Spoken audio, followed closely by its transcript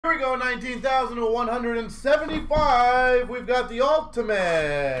we go, 19,175. We've got the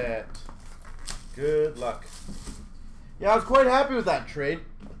ultimate. Good luck. Yeah, I was quite happy with that trade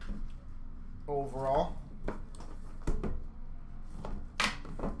overall.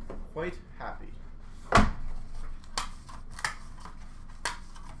 Quite happy.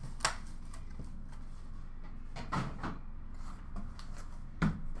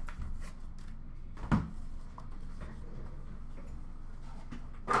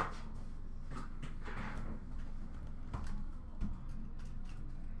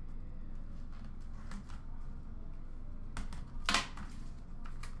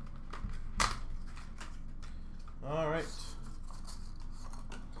 All right.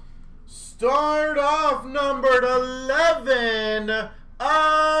 Start off numbered 11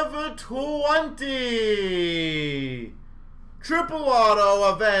 of 20. Triple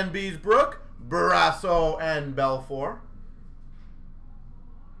auto of Van Beesbrook, Brasso, and Belfour.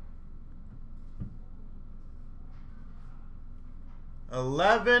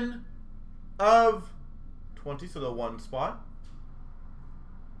 $11 of 20, so the one spot.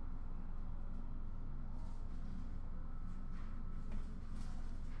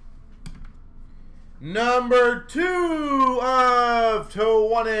 Number 2 of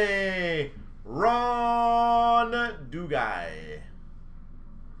 20, Ron Dugai.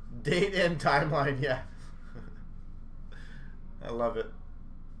 Date and timeline, yeah. I love it.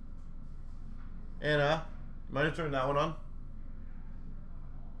 Anna, might have turned that one on.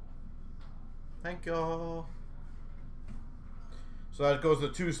 Thank you. So that goes to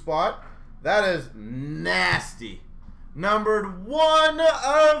 2 spot. That is nasty. Numbered 1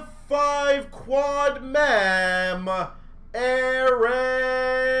 of 5 quad mem,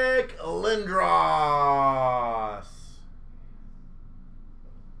 Eric Lindros.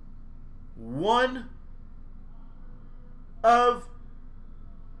 1 of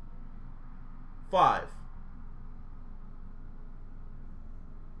 5.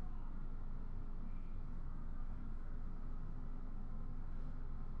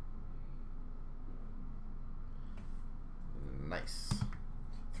 Nice.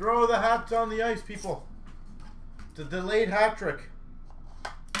 Throw the hats on the ice, people. It's a delayed hat trick.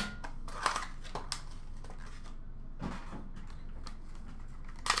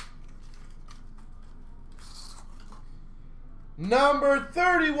 Number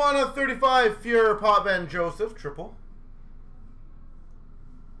 31 of 35, Fuhrer, Pop, and Joseph, triple.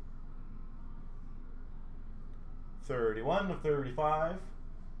 '31 of 35.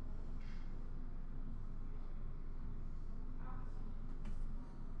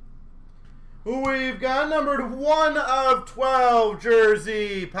 We've got numbered 1 of 12,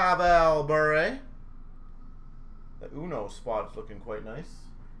 jersey, Pavel Bure. The Uno spot's looking quite nice.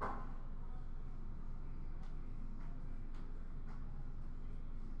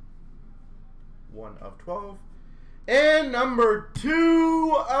 One of 12. And number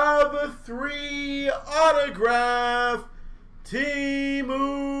 2 of 3, autograph, Teemu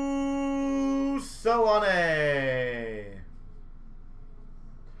Selanne.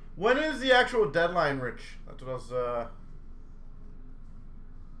 When is the actual deadline, Rich? That's what I was